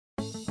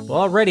Well,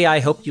 already I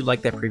hope you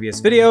liked that previous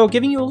video,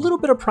 giving you a little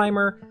bit of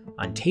primer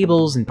on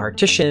tables and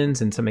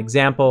partitions and some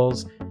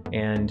examples.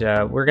 And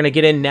we're going to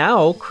get in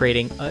now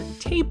creating a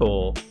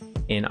table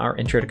in our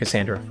Intro to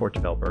Cassandra for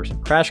Developers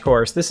crash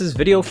course. This is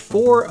video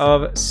 4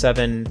 of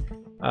 7.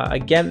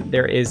 Again,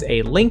 there is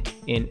a link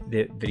in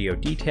the video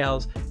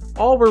details.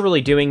 All we're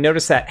really doing,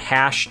 notice that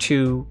hash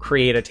to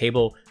create a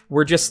table,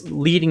 we're just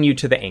leading you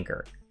to the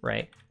anchor,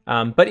 right?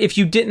 But if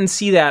you didn't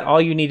see that,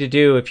 all you need to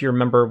do, if you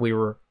remember we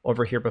were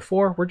over here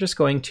before, we're just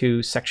going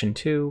to section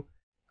 2,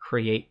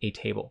 create a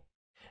table.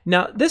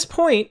 Now, at this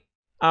point,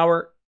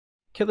 our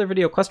killer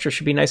video cluster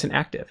should be nice and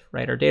active,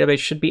 right? Our database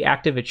should be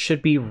active. It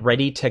should be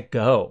ready to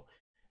go.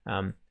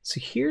 So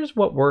here's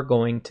what we're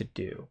going to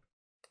do.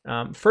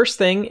 First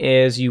thing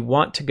is you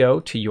want to go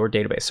to your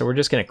database. So we're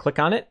just going to click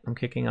on it. I'm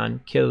clicking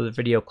on killer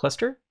video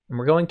cluster, and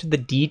we're going to the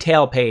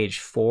detail page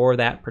for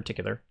that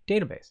particular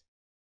database.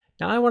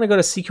 Now I want to go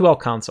to SQL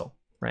console,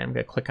 right? I'm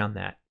going to click on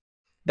that.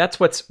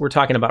 That's what we're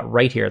talking about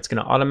right here. It's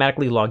going to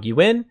automatically log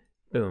you in.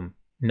 Boom.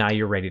 Now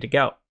you're ready to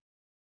go.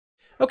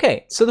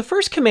 Okay, so the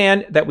first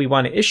command that we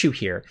want to issue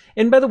here,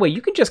 and by the way,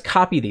 you can just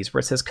copy these where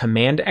it says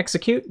command to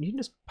execute. You can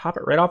just pop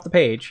it right off the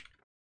page.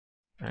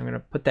 I'm going to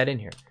put that in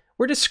here.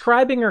 We're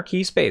describing our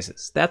key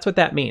spaces. That's what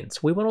that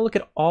means. We want to look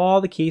at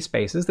all the key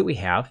spaces that we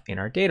have in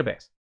our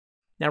database.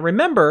 Now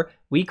remember,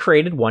 we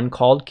created one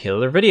called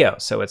killer video,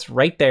 so it's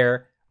right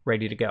there,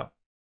 ready to go.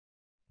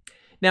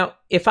 Now,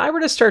 if I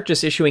were to start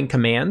just issuing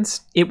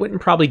commands, it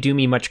wouldn't probably do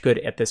me much good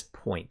at this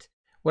point.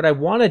 What I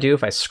want to do,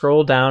 if I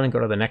scroll down and go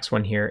to the next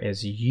one here,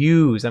 is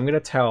use. I'm going to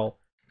tell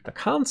the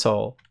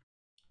console,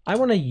 I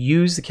want to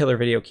use the killer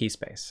video key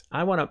space.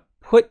 I want to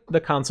put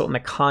the console in the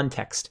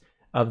context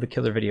of the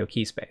killer video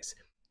key space.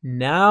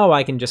 Now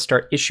I can just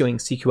start issuing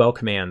SQL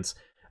commands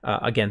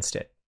against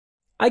it.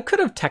 I could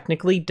have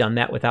technically done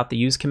that without the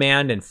use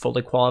command and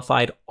fully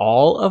qualified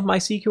all of my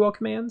SQL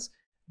commands,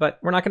 but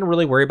we're not going to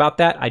really worry about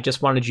that. I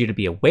just wanted you to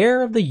be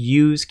aware of the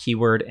use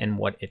keyword and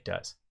what it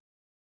does.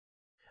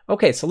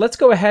 Okay, so let's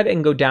go ahead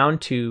and go down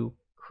to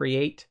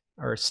create,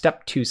 or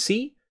step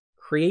 2C,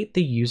 create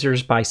the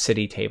users by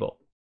city table.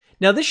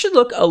 Now this should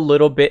look a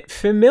little bit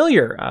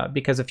familiar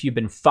because if you've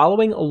been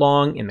following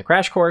along in the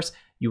crash course,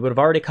 you would have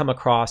already come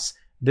across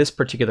this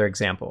particular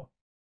example.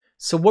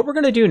 So what we're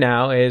going to do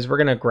now is we're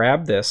going to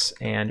grab this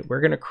and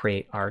we're going to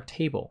create our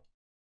table.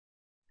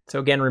 So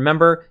again,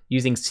 remember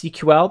using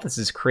CQL, this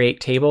is create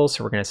table.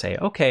 So we're going to say,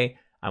 okay,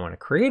 I want to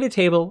create a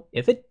table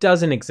if it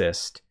doesn't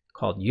exist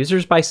called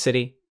users by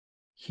city.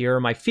 Here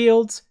are my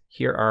fields.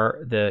 Here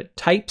are the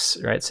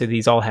types, right? So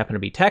these all happen to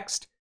be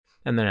text.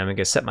 And then I'm going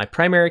to set my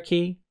primary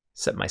key,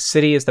 set my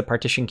city as the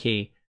partition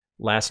key,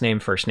 last name,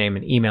 first name,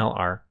 and email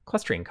are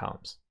clustering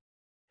columns.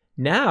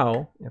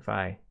 Now, if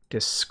I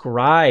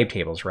describe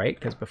tables, right?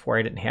 Because before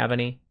I didn't have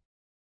any.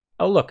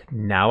 Oh, look,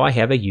 now I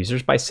have a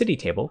users by city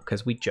table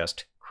because we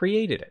just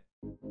created it.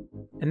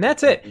 And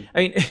that's it. I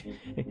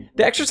mean,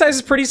 the exercise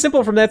is pretty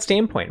simple from that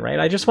standpoint, right?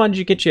 I just wanted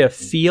to get you a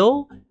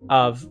feel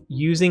of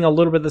using a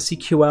little bit of the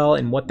CQL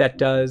and what that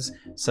does.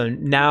 So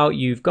now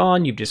you've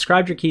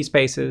described your key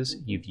spaces,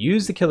 you've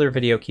used the killer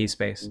video key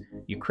space,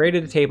 you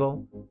created a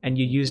table, and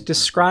you used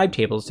describe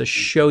tables to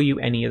show you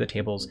any of the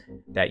tables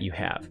that you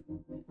have.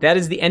 That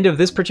is the end of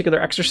this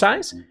particular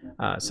exercise.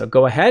 So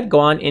go ahead, go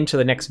on into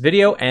the next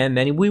video, and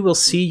then we will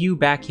see you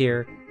back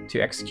here to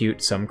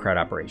execute some CRUD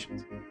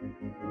operations.